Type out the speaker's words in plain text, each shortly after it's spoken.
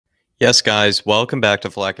Yes, guys, welcome back to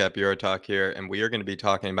flatcapeurotalk here, and we are going to be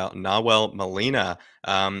talking about Nahuel Molina.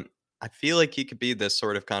 I feel like he could be this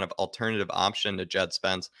sort of kind of alternative option to Jed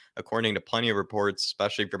Spence, according to plenty of reports,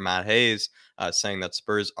 especially from Matt Hayes, saying that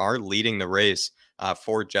Spurs are leading the race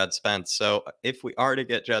for Jed Spence. So, if we are to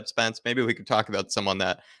get Jed Spence, maybe we could talk about someone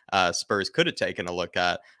that Spurs could have taken a look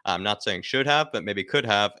at. I'm not saying should have, but maybe could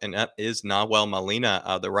have, and that is Nahuel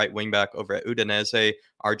Molina, the right wingback over at Udinese,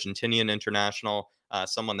 Argentinian international,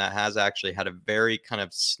 someone that has actually had a very kind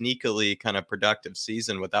of sneakily kind of productive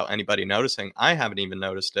season without anybody noticing. I haven't even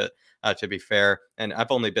noticed it, to be fair, and I've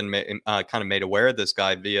only been kind of made aware of this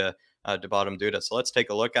guy via Debatum Duda. So let's take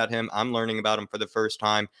a look at him. I'm learning about him for the first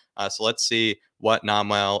time. So let's see what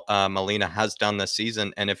Namuel Molina has done this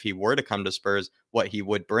season, and if he were to come to Spurs, what he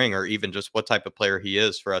would bring, or even just what type of player he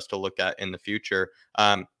is for us to look at in the future.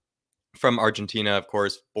 From Argentina, of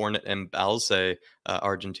course, born in Embalse,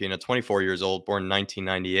 Argentina, 24 years old, born in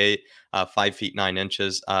 1998, 5 feet 9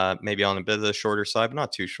 inches, maybe on a bit of the shorter side, but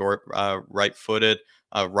not too short. Right footed,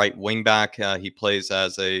 right wing back. He plays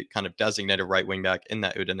as a kind of designated right wing back in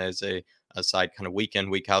that Udinese side, kind of week in,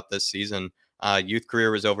 week out this season. Youth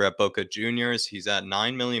career was over at Boca Juniors. He's at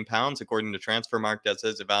 £9 million, according to Transfermarkt. That's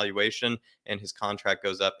his evaluation, and his contract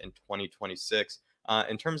goes up in 2026.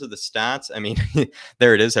 In terms of the stats, I mean,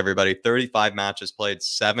 there it is, everybody. 35 matches played,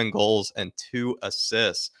 7 goals, and 2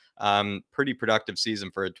 assists. Pretty productive season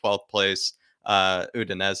for a 12th place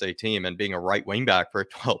Udinese team, and being a right wing back for a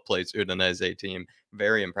 12th place Udinese team.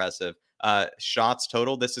 Very impressive. Shots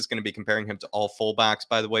total. This is going to be comparing him to all fullbacks,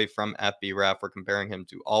 by the way, from FBref. We're comparing him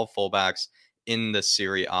to all fullbacks in the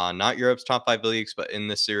Serie A, not Europe's top 5 leagues, but in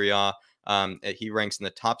the Serie A. He ranks in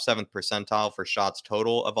the top 7th percentile for shots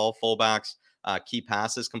total of all fullbacks. Key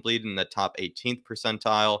passes completed in the top 18th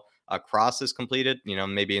percentile. Crosses completed,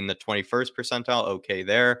 maybe in the 21st percentile. Okay,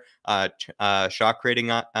 there. Shot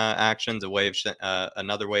creating actions,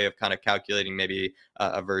 another way of kind of calculating maybe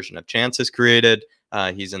a version of chances created.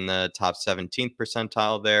 He's in the top 17th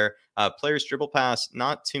percentile there. Players dribble pass,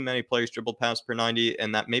 not too many players dribble pass per 90,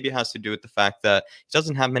 and that maybe has to do with the fact that he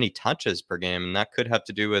doesn't have many touches per game, and that could have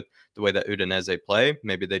to do with the way that Udinese play.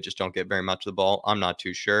 Maybe they just don't get very much of the ball. I'm not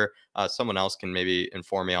too sure. Someone else can maybe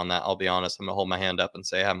inform me on that. I'll be honest. I'm going to hold my hand up and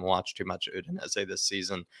say I haven't watched too much Udinese this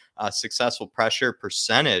season. Successful pressure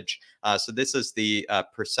percentage. So this is the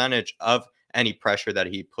percentage of any pressure that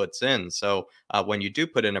he puts in. So when you do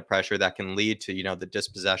put in a pressure, that can lead to, the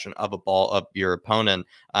dispossession of a ball of your opponent.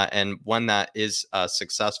 And when that is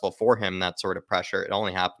successful for him, that sort of pressure, it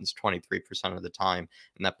only happens 23% of the time.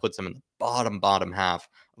 And that puts him in the bottom half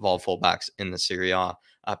of all fullbacks in the Serie A.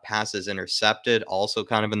 Passes intercepted, also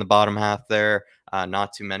kind of in the bottom half there.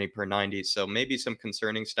 Not too many per 90. So maybe some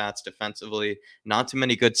concerning stats defensively. Not too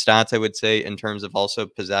many good stats, I would say, in terms of also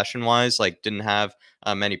possession wise. Like, didn't have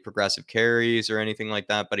many progressive carries or anything like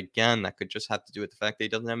that. But again, that could just have to do with the fact that he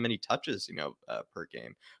doesn't have many touches, per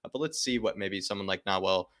game. But let's see what maybe someone like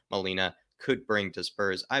Nahuel Molina could bring to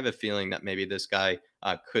Spurs. I have a feeling that maybe this guy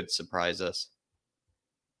could surprise us.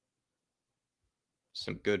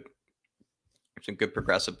 Some good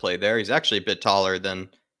progressive play there. He's actually a bit taller than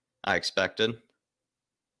I expected.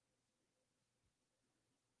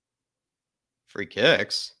 Free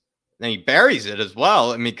kicks. And he buries it as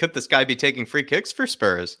well. I mean, could this guy be taking free kicks for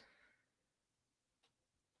Spurs?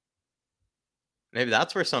 Maybe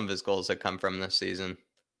that's where some of his goals have come from this season.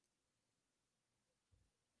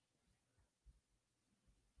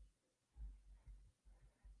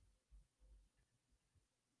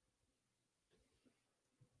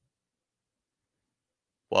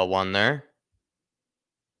 Well won there.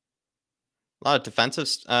 A lot of defensive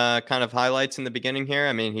kind of highlights in the beginning here.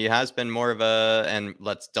 I mean, he has been more of a, and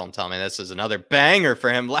don't tell me this is another banger for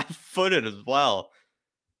him, left-footed as well.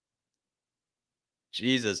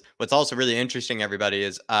 Jesus. What's also really interesting, everybody,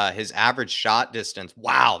 is his average shot distance.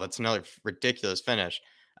 Wow, that's another ridiculous finish.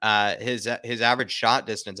 His average shot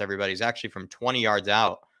distance, everybody, is actually from 20 yards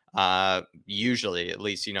out. Usually, at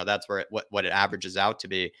least, that's where what it averages out to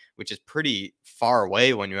be, which is pretty far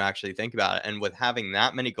away when you actually think about it. And with having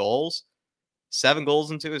that many goals, 7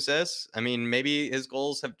 goals and 2 assists. I mean, maybe his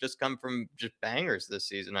goals have just come from just bangers this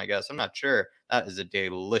season. I guess I'm not sure. That is a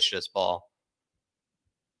delicious ball.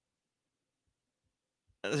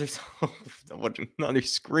 There's what another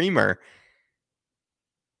screamer.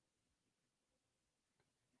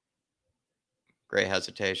 Great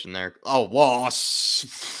hesitation there. Oh, whoa.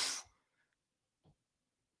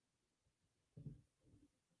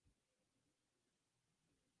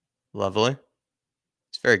 Lovely.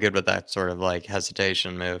 He's very good with that sort of like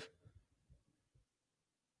hesitation move.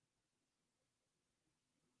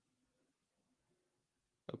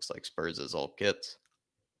 Looks like Spurs' old kits.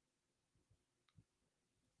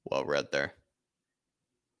 Well read there.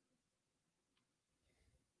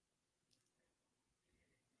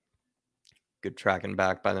 Good tracking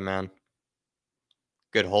back by the man.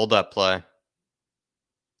 Good hold up play.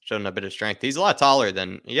 Showing a bit of strength. He's a lot taller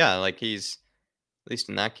than, yeah, like he's, at least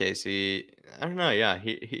in that case, I don't know, yeah,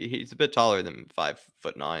 he's a bit taller than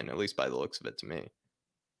 5'9", at least by the looks of it to me.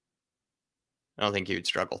 I don't think he would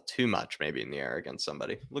struggle too much maybe in the air against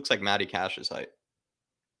somebody. Looks like Matty Cash's height.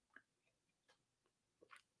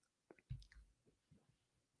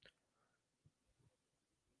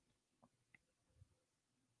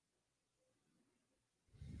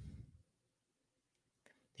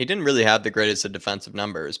 He didn't really have the greatest of defensive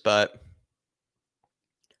numbers, but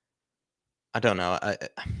I don't know.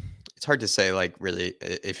 It's hard to say, like, really,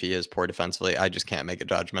 if he is poor defensively. I just can't make a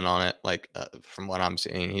judgment on it. Like, from what I'm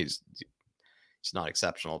seeing, he's not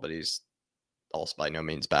exceptional, but he's also by no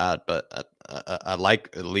means bad. But I like,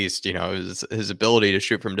 at least, his ability to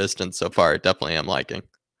shoot from distance so far. Definitely am liking.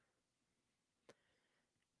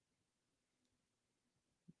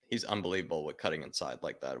 He's unbelievable with cutting inside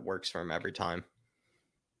like that. It works for him every time.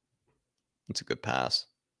 It's a good pass.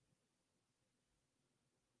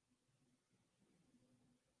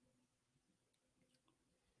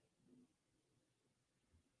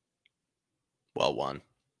 Well won.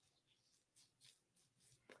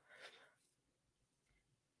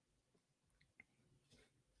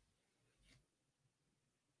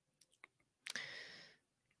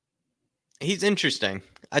 He's interesting.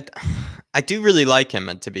 I I do really like him,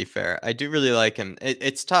 and to be fair, I do really like him.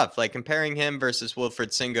 It's tough. Like, comparing him versus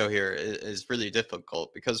Wilfred Singo here is really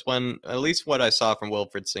difficult, because when, at least what I saw from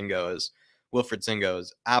Wilfred Singo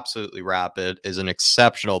is absolutely rapid, is an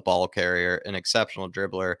exceptional ball carrier, an exceptional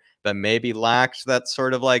dribbler, but maybe lacked that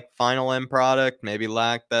sort of like final end product, maybe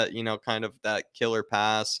lacked that, kind of that killer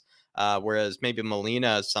pass. Whereas maybe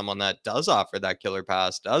Molina is someone that does offer that killer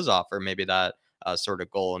pass, does offer maybe that sort of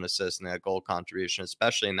goal and assist and that goal contribution,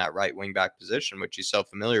 especially in that right wing back position, which he's so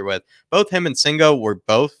familiar with. Both him and Singo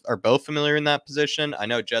are both familiar in that position. I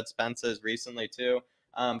know Jed Spence is recently too,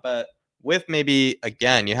 but with, maybe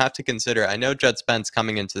again, you have to consider. I know Jed Spence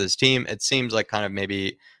coming into this team, it seems like kind of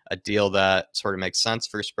maybe a deal that sort of makes sense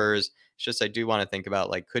for Spurs. It's just, I do want to think about,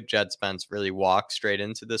 like, could Jed Spence really walk straight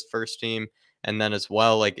into this first team? And then as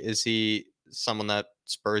well, like, is he someone that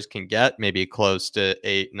Spurs can get maybe close to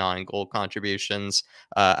 8, 9 goal contributions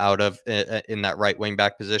out of, in that right wing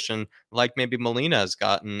back position, like maybe Molina has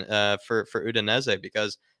gotten for Udinese,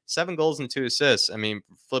 because 7 goals and 2 assists. I mean,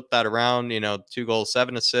 flip that around. 2 goals,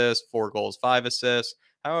 7 assists, 4 goals, 5 assists.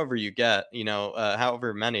 However you get,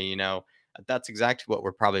 however many, that's exactly what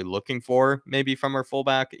we're probably looking for, maybe from our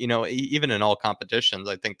fullback. Even in all competitions,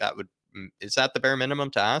 I think that would. Is that the bare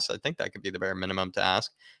minimum to ask? I think that could be the bare minimum to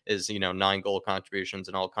ask, is 9 goal contributions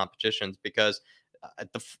in all competitions, because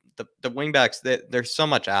the wingbacks, there's so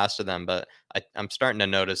much asked of them, but I'm starting to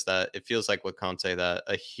notice that it feels like with Conte that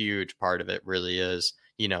a huge part of it really is,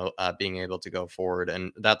 being able to go forward,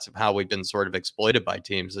 and that's how we've been sort of exploited by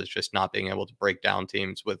teams, is just not being able to break down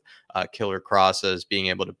teams with killer crosses, being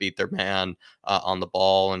able to beat their man on the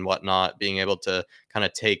ball and whatnot, being able to kind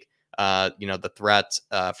of take the threat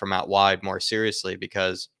from out wide more seriously,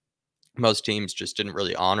 because most teams just didn't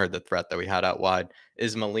really honor the threat that we had out wide.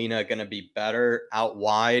 Is Molina going to be better out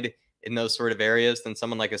wide in those sort of areas than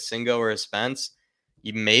someone like a Singo or a Spence?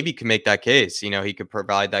 You maybe can make that case. He could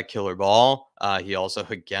provide that killer ball. He also,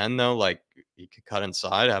 again, though, like, he could cut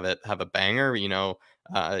inside, have a banger. He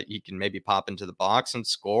can maybe pop into the box and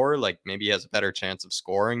score. Like, maybe he has a better chance of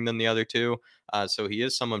scoring than the other two. So he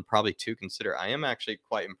is someone probably to consider. I am actually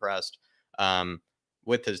quite impressed. Um,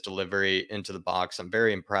 with his delivery into the box. I'm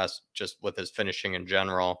very impressed just with his finishing in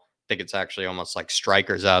general. I think it's actually almost like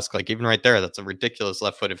strikers esque. Like, even right there, that's a ridiculous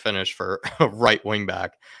left footed finish for a right wing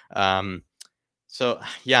back. So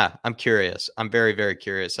yeah, I'm curious. I'm very, very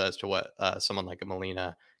curious as to what someone like a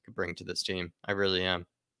Molina could bring to this team. I really am.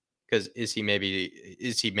 Because is he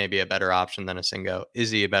maybe a better option than a Singo? Is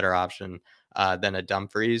he a better option than a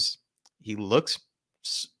Dumfries? He looks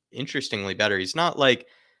interestingly better. He's not like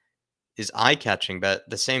is eye-catching, but at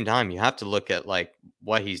the same time, you have to look at, like,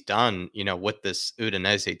 what he's done, with this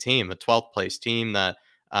Udinese team, a 12th place team that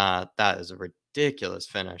is a ridiculous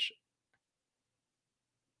finish.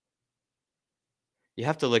 You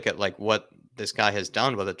have to look at, like, what this guy has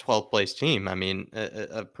done with a 12th place team. I mean,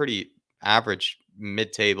 a pretty average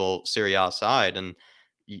mid-table Serie A side, and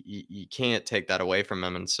you can't take that away from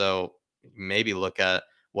him. And so maybe look at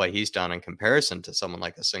what he's done in comparison to someone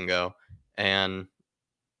like a Singo, and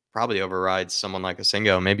probably overrides someone like a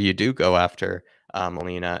Singo. Maybe you do go after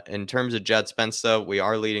Molina. In terms of Jed Spence, though, we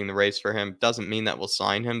are leading the race for him. Doesn't mean that we'll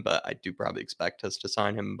sign him, but I do probably expect us to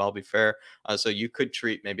sign him, I'll be fair. So you could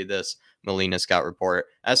treat maybe this Molina scout report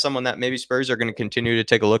as someone that maybe Spurs are going to continue to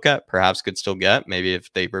take a look at, perhaps could still get, maybe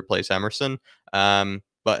if they replace Emerson.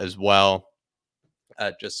 But as well,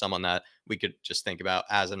 just someone that we could just think about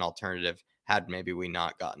as an alternative had maybe we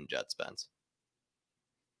not gotten Jed Spence.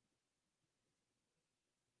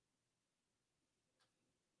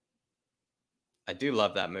 I do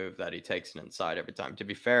love that move that he takes it inside every time. To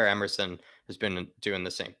be fair, Emerson has been doing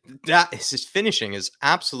the same. That is his finishing is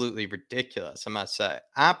absolutely ridiculous, I must say.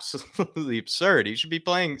 Absolutely absurd. He should be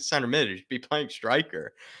playing center mid. He should be playing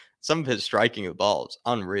striker. Some of his striking of the ball is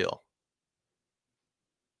unreal.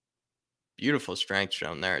 Beautiful strength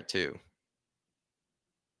shown there too.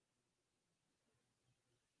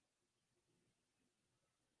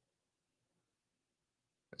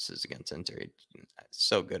 This is against Inter.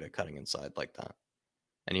 So good at cutting inside like that.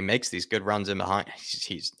 And he makes these good runs in behind.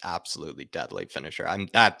 He's absolutely deadly finisher.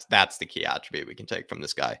 That's the key attribute we can take from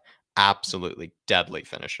this guy. Absolutely deadly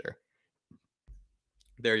finisher.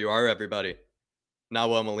 There you are, everybody.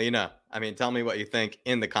 Nahuel Molina. I mean, tell me what you think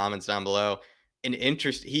in the comments down below. An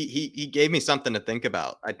interest. He gave me something to think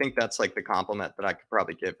about. I think that's like the compliment that I could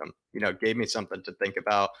probably give him. Gave me something to think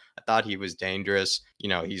about. I thought he was dangerous.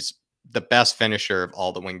 He's the best finisher of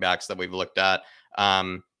all the wingbacks that we've looked at.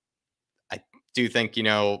 I do think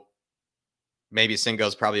maybe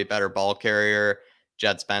Singo's probably a better ball carrier.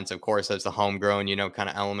 Jed Spence, of course, has the homegrown, kind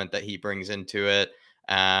of element that he brings into it.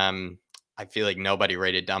 I feel like nobody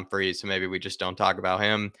rated Dumfries, so maybe we just don't talk about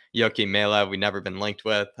him. Yoki Mela, we've never been linked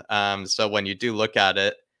with. So when you do look at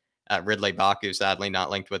it, Ridley Baku, sadly, not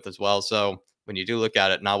linked with as well. So when you do look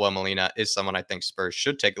at it, Nahuel Molina is someone I think Spurs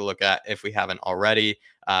should take a look at if we haven't already.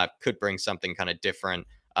 Could bring something kind of different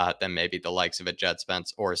than maybe the likes of a Jed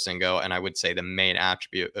Spence or a Singo. And I would say the main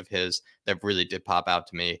attribute of his that really did pop out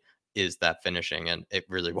to me is that finishing, and it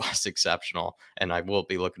really was exceptional. And I will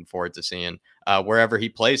be looking forward to seeing wherever he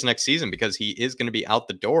plays next season because he is going to be out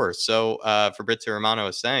the door. So Fabrizio Romano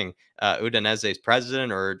is saying, Udinese's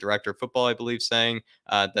president or director of football, I believe, saying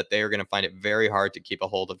that they are going to find it very hard to keep a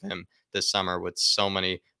hold of him this summer with so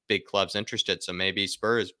many big clubs interested. So maybe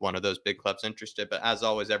Spurs, one of those big clubs interested. But as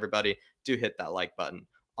always, everybody, do hit that like button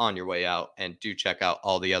on your way out and do check out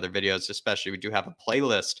all the other videos. Especially we do have a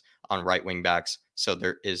playlist on right wing backs, so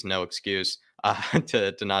there is no excuse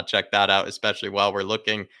to not check that out, especially while we're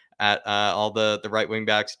looking at all the right wing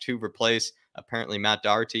backs to replace apparently Matt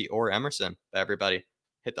Doherty or Emerson. But everybody,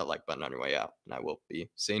 hit that like button on your way out, and I will be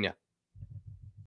seeing you.